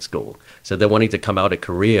qualifying school. So they're wanting to come out of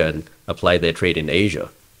Korea and apply their trade in Asia.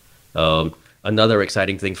 Another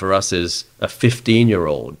exciting thing for us is a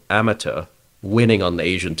 15-year-old amateur winning on the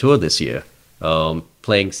Asian Tour this year,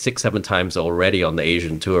 playing 6-7 times already on the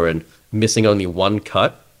Asian Tour and missing only one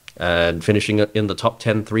cut and finishing in the top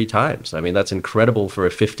 10 3 times. I mean, that's incredible for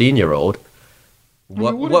a 15-year-old.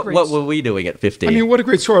 What were we doing at 15? I mean, what a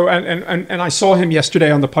great story. And I saw him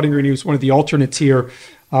yesterday on the putting green. He was one of the alternates here.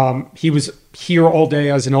 He was here all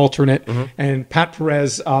day as an alternate. Mm-hmm. And Pat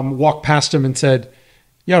Perez walked past him and said,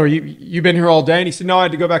 "Yo, you been here all day?" And he said, "No, I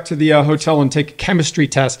had to go back to the hotel and take a chemistry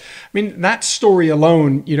test." I mean, that story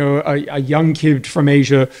alone, you know, a young kid from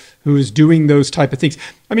Asia who is doing those type of things.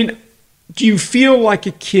 I mean, do you feel like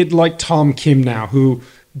a kid like Tom Kim now, who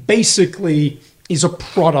basically is a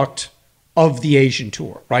product of the Asian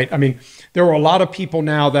Tour, right? I mean, there are a lot of people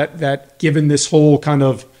now that given this whole kind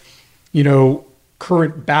of, you know,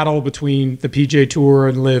 current battle between the PGA Tour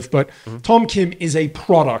and LIV, but mm-hmm. Tom Kim is a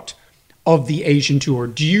product of the Asian Tour.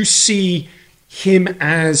 Do you see him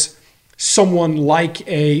as someone like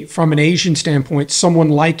from an Asian standpoint, someone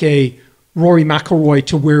like a Rory McIlroy,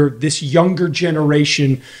 to where this younger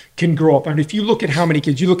generation can grow up? And if you look at how many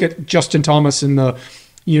kids, you look at Justin Thomas and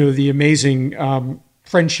the amazing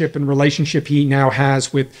friendship and relationship he now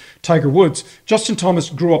has with Tiger Woods. Justin Thomas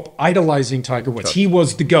grew up idolizing Tiger Woods. Sure. He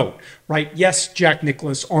was the GOAT, right? Yes, Jack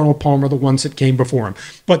Nicklaus, Arnold Palmer, the ones that came before him.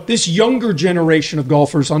 But this younger generation of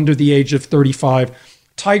golfers under the age of 35,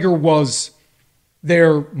 Tiger was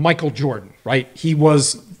their Michael Jordan, right? He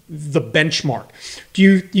was the benchmark.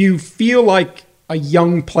 Do you feel like a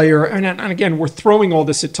young player, and again, we're throwing all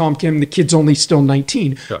this at Tom Kim, the kid's only still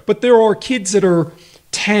 19, sure, but there are kids that are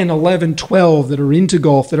 10, 11, 12 that are into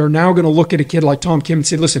golf that are now going to look at a kid like Tom Kim and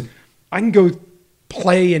say, listen, I can go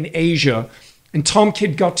play in Asia. And Tom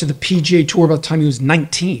Kim got to the PGA Tour by the time he was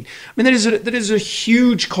 19. I mean, that is a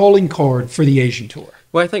huge calling card for the Asian Tour.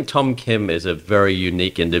 Well, I think Tom Kim is a very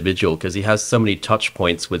unique individual because he has so many touch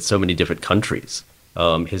points with so many different countries.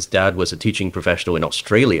 His dad was a teaching professional in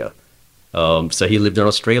Australia. So he lived in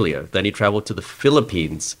Australia. Then he traveled to the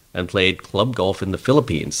Philippines and played club golf in the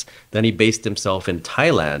Philippines. Then he based himself in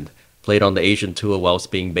Thailand, played on the Asian Tour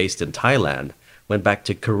whilst being based in Thailand. Went back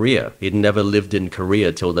to Korea. He'd never lived in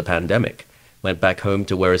Korea till the pandemic. Went back home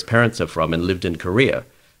to where his parents are from and lived in Korea.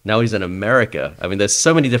 Now he's in America. I mean, there's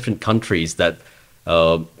so many different countries that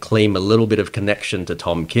claim a little bit of connection to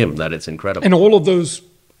Tom Kim that it's incredible. And all of those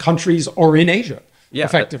countries are in Asia, yeah,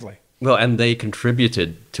 effectively. Well, and they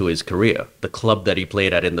contributed to his career. The club that he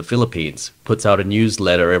played at in the Philippines puts out a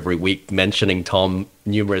newsletter every week mentioning Tom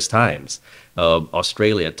numerous times.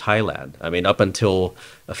 Australia, Thailand. I mean, up until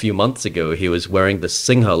a few months ago, he was wearing the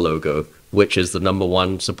Singha logo, which is the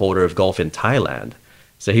 #1 supporter of golf in Thailand.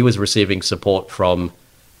 So he was receiving support from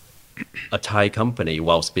a Thai company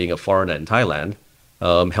whilst being a foreigner in Thailand,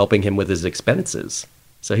 helping him with his expenses.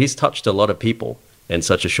 So he's touched a lot of people in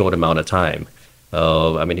such a short amount of time.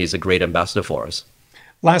 I mean, he's a great ambassador for us.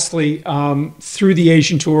 Lastly, through the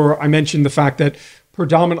Asian Tour, I mentioned the fact that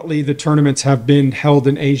predominantly the tournaments have been held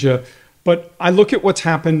in Asia. But I look at what's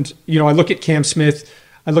happened. I look at Cam Smith,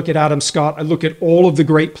 I look at Adam Scott, I look at all of the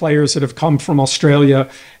great players that have come from Australia.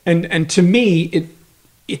 And to me,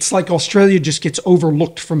 it's like Australia just gets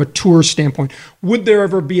overlooked from a tour standpoint. Would there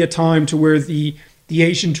ever be a time to where the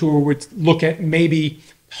Asian Tour would look at maybe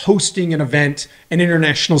hosting an event, an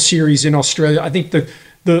international series in Australia? I think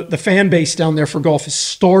the fan base down there for golf is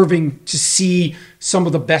starving to see some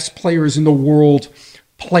of the best players in the world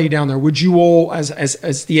play down there. Would you all,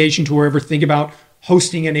 as the Asian Tour, ever think about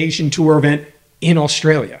hosting an Asian Tour event in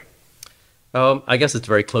Australia? I guess it's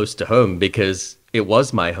very close to home because it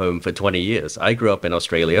was my home for 20 years. I grew up in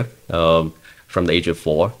Australia from the age of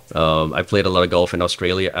 4. I played a lot of golf in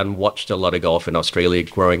Australia and watched a lot of golf in Australia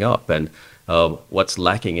growing up. And what's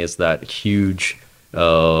lacking is that huge,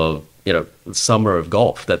 summer of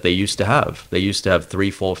golf that they used to have. They used to have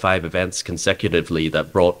 3, 4, 5 events consecutively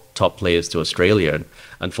that brought top players to Australia. And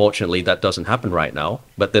unfortunately, that doesn't happen right now,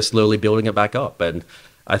 but they're slowly building it back up. And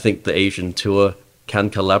I think the Asian Tour can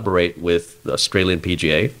collaborate with the Australian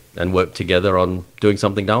PGA and work together on doing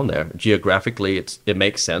something down there. Geographically, it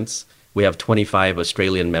makes sense. We have 25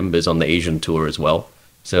 Australian members on the Asian Tour as well.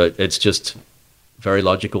 So it's just very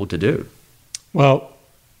logical to do. Well,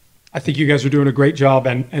 I think you guys are doing a great job.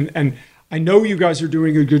 And I know you guys are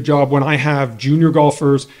doing a good job when I have junior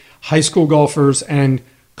golfers, high school golfers, and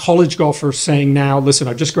college golfers saying now, listen,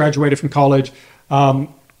 I just graduated from college.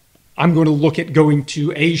 I'm going to look at going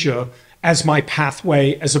to Asia as my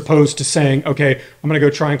pathway, as opposed to saying, okay, I'm going to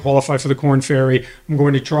go try and qualify for the Korn Ferry. I'm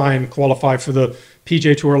going to try and qualify for the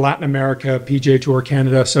PGA Tour Latin America, PGA Tour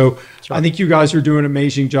Canada. So right. I think you guys are doing an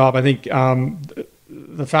amazing job. I think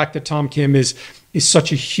the fact that Tom Kim is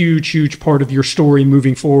such a huge part of your story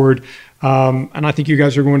moving forward. And I think you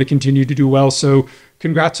guys are going to continue to do well. So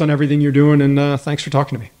congrats on everything you're doing. And thanks for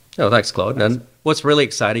talking to me. Oh, thanks, Claude. And what's really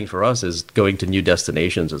exciting for us is going to new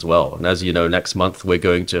destinations as well. And as you know, next month we're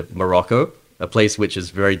going to Morocco, a place which is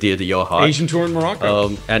very dear to your heart. Asian Tour in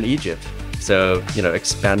Morocco. And Egypt. So,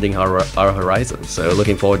 expanding our horizons. So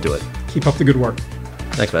looking forward to it. Keep up the good work.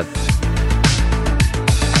 Thanks, man.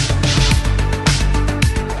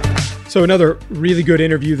 So another really good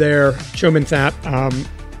interview there, Cho Minn Thant.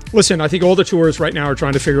 Listen, I think all the tours right now are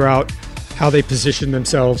trying to figure out how they position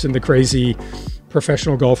themselves in the crazy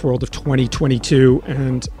professional golf world of 2022.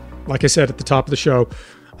 And like I said at the top of the show,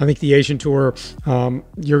 I think the Asian Tour,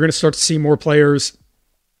 you're going to start to see more players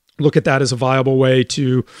look at that as a viable way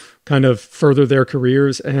to kind of further their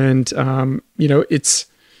careers. And,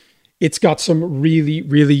 it's got some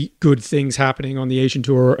really good things happening on the Asian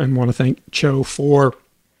Tour, and want to thank Cho for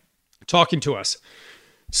talking to us.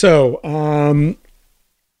 So,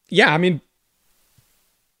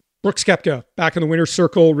 Brooks Koepka back in the winner's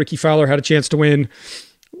circle. Ricky Fowler had a chance to win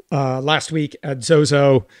last week at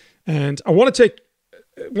Zozo. And I wanted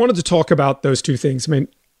to talk about those two things. I mean,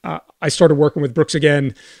 I started working with Brooks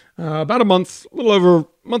again about a little over a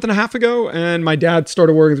month and a half ago. And my dad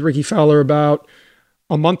started working with Ricky Fowler about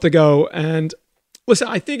a month ago. And listen,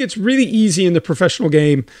 I think it's really easy in the professional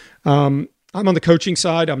game. I'm on the coaching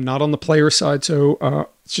side. I'm not on the player side. So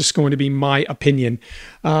it's just going to be my opinion.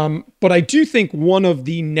 But I do think one of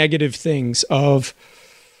the negative things of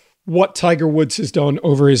what Tiger Woods has done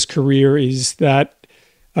over his career is that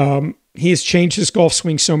he has changed his golf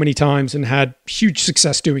swing so many times and had huge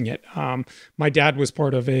success doing it. My dad was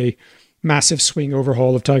part of a massive swing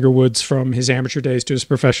overhaul of Tiger Woods from his amateur days to his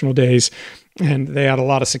professional days. And they had a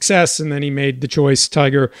lot of success. And then he made the choice,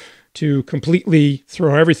 Tiger, to completely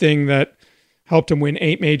throw everything that helped him win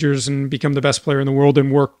 8 majors and become the best player in the world,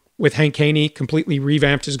 and work with Hank Haney, completely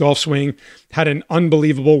revamped his golf swing, had an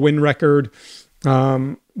unbelievable win record,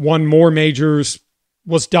 won more majors,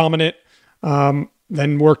 was dominant,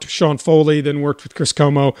 then worked with Sean Foley, then worked with Chris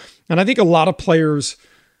Como. And I think a lot of players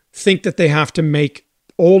think that they have to make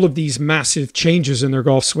all of these massive changes in their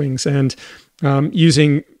golf swings. And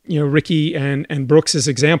using Ricky and Brooks as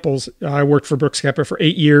examples, I worked for Brooks Koepka for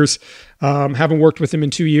 8 years, haven't worked with him in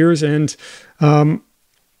 2 years. And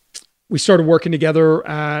we started working together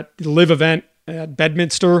at the Live event at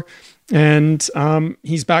Bedminster, and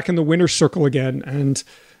he's back in the winner's circle again. And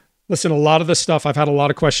listen, a lot of the stuff, I've had a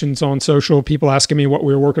lot of questions on social, people asking me what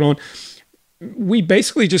we were working on. We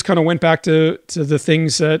basically just kind of went back to the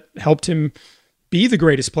things that helped him be the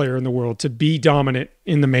greatest player in the world, to be dominant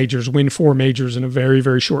in the majors, win 4 majors in a very,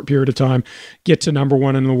 very short period of time, get to number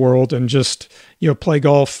 1 in the world, and just, play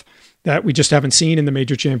golf that we just haven't seen in the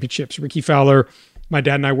major championships. Ricky Fowler, my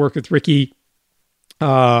dad and I worked with Ricky.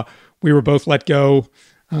 We were both let go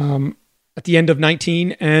at the end of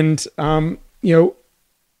 19. And,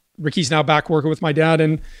 Ricky's now back working with my dad,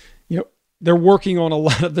 and, they're working on a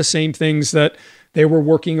lot of the same things that they were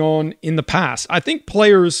working on in the past. I think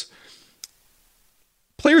players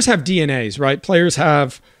have DNAs, right? Players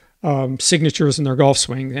have signatures in their golf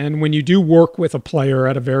swing. And when you do work with a player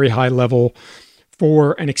at a very high level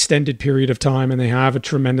for an extended period of time, and they have a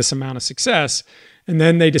tremendous amount of success, and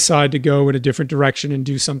then they decide to go in a different direction and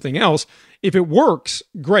do something else, if it works,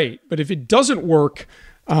 great. But if it doesn't work,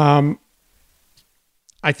 I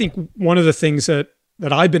think one of the things that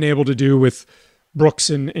I've been able to do with Brooks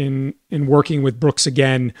in working with Brooks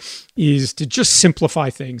again is to just simplify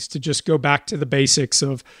things, to just go back to the basics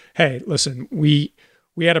of, hey, listen, we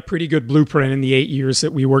had a pretty good blueprint in the 8 years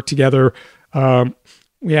that we worked together.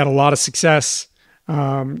 We had a lot of success.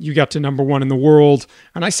 You got to number 1 in the world.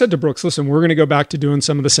 And I said to Brooks, listen, we're going to go back to doing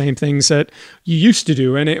some of the same things that you used to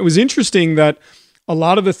do. And it was interesting that a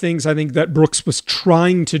lot of the things I think that Brooks was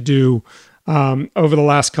trying to do over the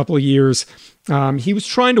last couple of years, he was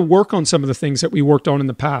trying to work on some of the things that we worked on in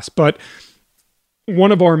the past. But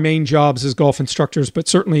one of our main jobs as golf instructors, but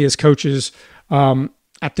certainly as coaches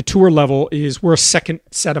at the tour level, is we're a second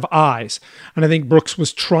set of eyes. And I think Brooks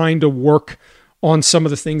was trying to work on some of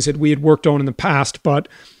the things that we had worked on in the past, but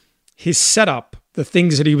his setup, the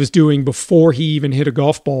things that he was doing before he even hit a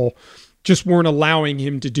golf ball, just weren't allowing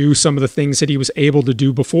him to do some of the things that he was able to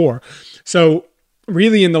do before. So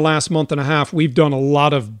really in the last month and a half, we've done a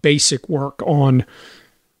lot of basic work on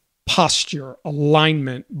posture,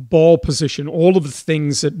 alignment, ball position, all of the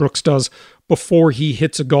things that Brooks does before he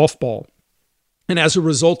hits a golf ball. And as a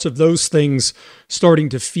result of those things starting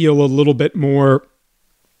to feel a little bit more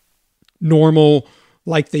normal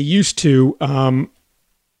like they used to,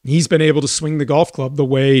 he's been able to swing the golf club the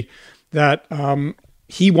way that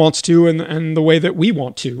he wants to and the way that we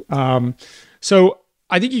want to. So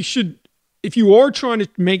I think you should, if you are trying to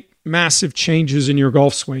make massive changes in your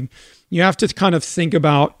golf swing, you have to kind of think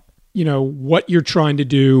about, what you're trying to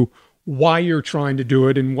do, why you're trying to do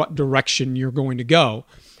it, and what direction you're going to go.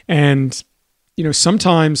 And,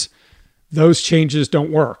 sometimes those changes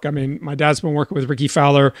don't work. I mean, my dad's been working with Ricky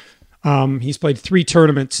Fowler. He's played 3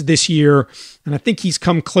 tournaments this year, and I think he's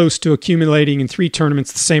come close to accumulating in 3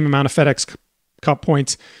 tournaments the same amount of FedEx Cup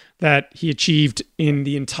points that he achieved in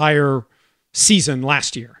the entire season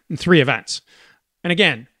last year in 3 events. And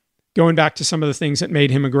again, going back to some of the things that made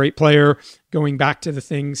him a great player, going back to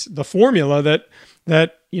the formula that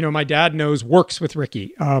my dad knows works with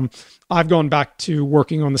Ricky. I've gone back to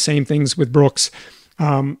working on the same things with Brooks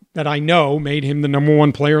that I know made him the number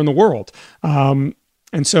 1 player in the world.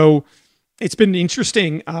 And so it's been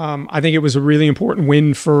interesting. I think it was a really important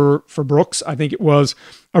win for Brooks. I think it was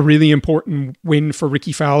a really important win for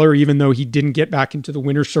Ricky Fowler, even though he didn't get back into the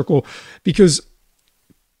winner's circle, because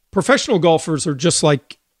professional golfers are just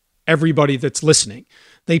like everybody that's listening.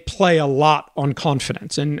 They play a lot on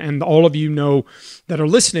confidence. And all of you know that are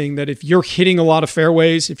listening that if you're hitting a lot of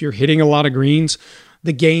fairways, if you're hitting a lot of greens,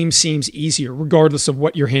 the game seems easier, regardless of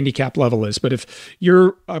what your handicap level is. But if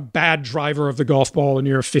you're a bad driver of the golf ball and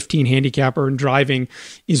you're a 15 handicapper and driving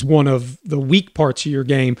is one of the weak parts of your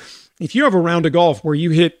game, if you have a round of golf where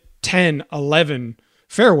you hit 10, 11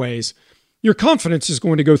 fairways, your confidence is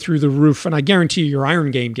going to go through the roof. And I guarantee you your iron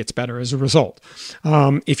game gets better as a result.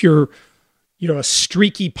 If you're a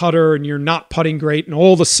streaky putter and you're not putting great, and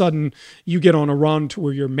all of a sudden you get on a run to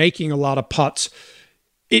where you're making a lot of putts,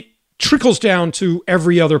 it trickles down to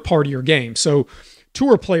every other part of your game. So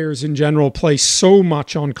tour players in general play so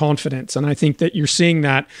much on confidence. And I think that you're seeing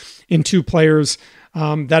that in 2 players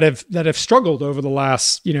that have struggled over the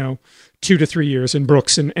last, 2 to 3 years, in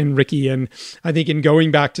Brooks and Ricky. And I think in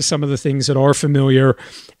going back to some of the things that are familiar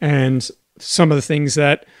and some of the things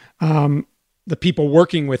that the people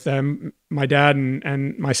working with them, my dad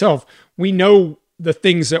and myself, we know the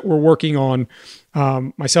things that we're working on,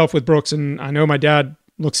 myself with Brooks, and I know my dad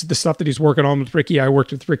looks at the stuff that he's working on with Ricky. I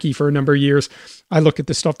worked with Ricky for a number of years. I look at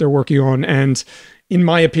the stuff they're working on, and in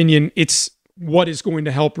my opinion, it's what is going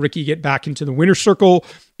to help Ricky get back into the winner's circle.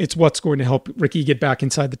 It's what's going to help Ricky get back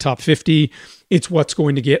inside the top 50. It's what's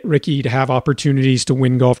going to get Ricky to have opportunities to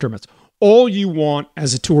win golf tournaments. All you want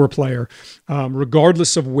as a tour player,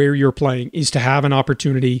 regardless of where you're playing, is to have an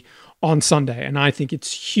opportunity on Sunday. And I think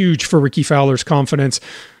it's huge for Ricky Fowler's confidence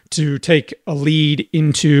to take a lead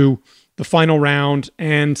into the final round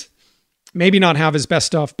and maybe not have his best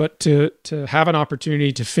stuff, but to have an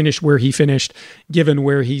opportunity to finish where he finished, given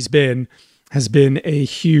where he's been, has been a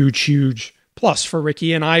huge, huge plus for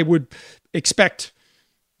Ricky. And I would expect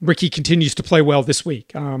Ricky continues to play well this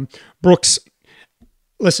week. Brooks,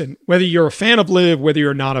 listen, whether you're a fan of LIV, whether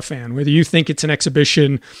you're not a fan, whether you think it's an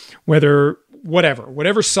exhibition,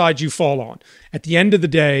 whatever side you fall on, at the end of the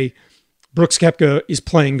day, Brooks Koepka is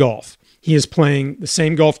playing golf. He is playing the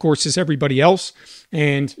same golf course as everybody else,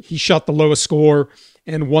 and he shot the lowest score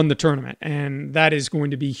and won the tournament. And that is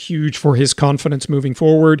going to be huge for his confidence moving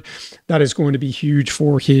forward. That is going to be huge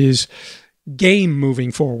for his game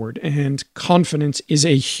moving forward. And confidence is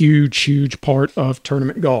a huge, huge part of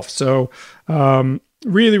tournament golf. So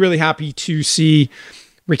really, really happy to see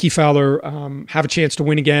Ricky Fowler have a chance to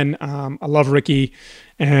win again. I love Ricky,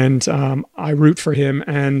 and I root for him.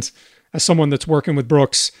 And as someone that's working with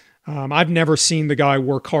Brooks, I've never seen the guy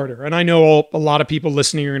work harder. And I know a lot of people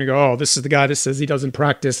listening are going to go, oh, this is the guy that says he doesn't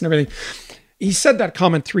practice and everything. He said that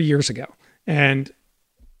comment 3 years ago, and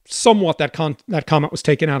somewhat that comment was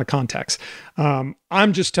taken out of context.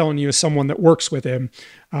 I'm just telling you, as someone that works with him,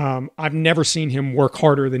 I've never seen him work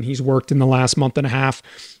harder than he's worked in the last month and a half.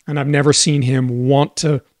 And I've never seen him want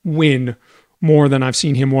to win more than I've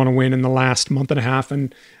seen him want to win in the last month and a half.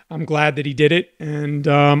 And I'm glad that he did it. And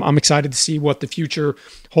I'm excited to see what the future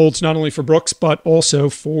holds, not only for Brooks, but also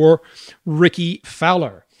for Ricky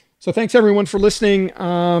Fowler. So thanks everyone for listening.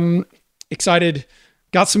 Excited.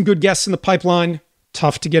 Got some good guests in the pipeline.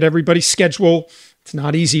 Tough to get everybody's schedule. It's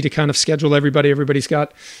not easy to kind of schedule everybody. Everybody's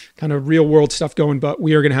got kind of real world stuff going, but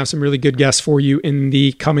we are going to have some really good guests for you in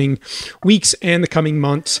the coming weeks and the coming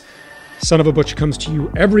months. Son of a Butch comes to you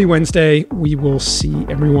every Wednesday. We will see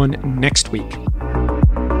everyone next week.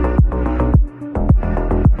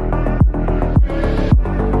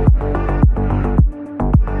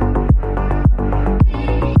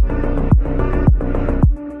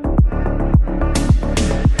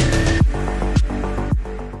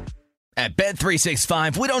 At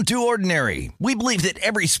Bet365, we don't do ordinary. We believe that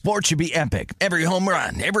every sport should be epic. Every home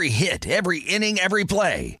run, every hit, every inning, every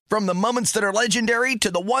play. From the moments that are legendary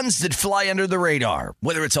to the ones that fly under the radar.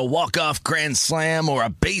 Whether it's a walk-off grand slam or a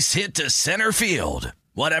base hit to center field.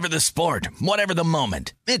 Whatever the sport, whatever the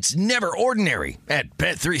moment. It's never ordinary at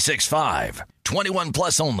Bet365. 21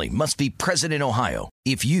 plus only. Must be present in Ohio.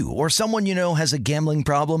 If you or someone you know has a gambling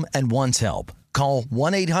problem and wants help, call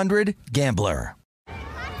 1-800-GAMBLER.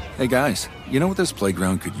 Hey guys, you know what this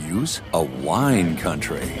playground could use? A wine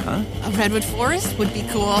country, huh? A redwood forest would be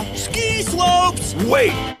cool. Ski slopes!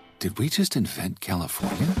 Wait! Did we just invent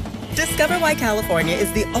California? Discover why California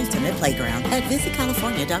is the ultimate playground at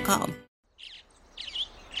visitcalifornia.com.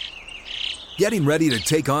 Getting ready to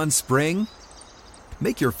take on spring?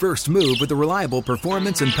 Make your first move with the reliable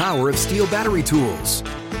performance and power of Steel battery tools.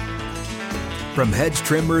 From hedge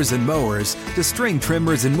trimmers and mowers to string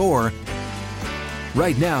trimmers and more,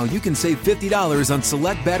 right now, you can save $50 on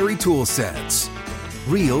select battery tool sets.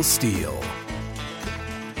 Real Steel.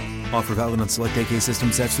 Offer valid on select AK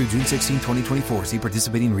system sets through June 16, 2024. See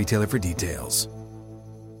participating retailer for details.